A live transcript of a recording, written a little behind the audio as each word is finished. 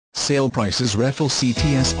sale prices. Refill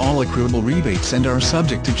CTS all accruable rebates and are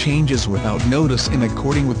subject to changes without notice in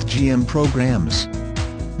according with GM programs.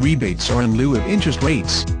 Rebates are in lieu of interest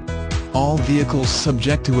rates. All vehicles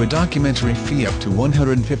subject to a documentary fee up to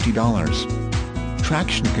 $150.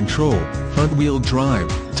 Traction control, front-wheel drive,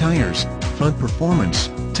 tires, front performance,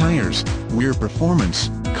 tires, rear performance,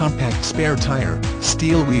 compact spare tire,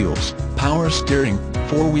 steel wheels, power steering,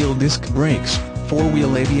 four-wheel disc brakes,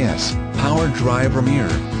 four-wheel ABS, power driver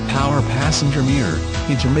mirror, power passenger mirror,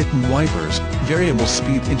 intermittent wipers, variable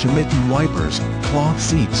speed intermittent wipers, cloth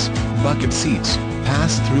seats, bucket seats,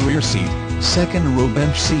 pass-through rear seat, second row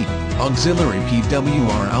bench seat, auxiliary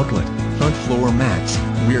PWR outlet, front floor mats,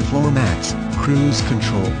 rear floor mats, cruise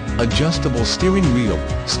control, adjustable steering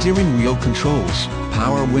wheel controls,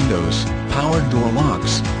 power windows, power door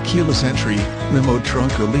locks, keyless entry, remote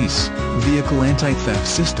trunk release, vehicle anti-theft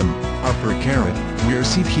system, upper carrot, rear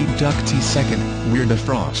seat heat duct second, rear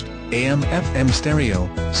defrost, AM/FM stereo,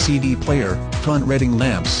 CD player, front reading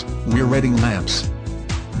lamps, rear reading lamps.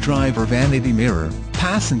 Driver vanity mirror,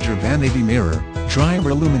 passenger vanity mirror,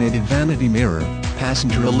 driver illuminated vanity mirror,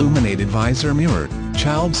 passenger illuminated visor mirror,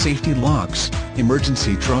 child safety locks,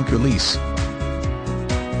 emergency trunk release.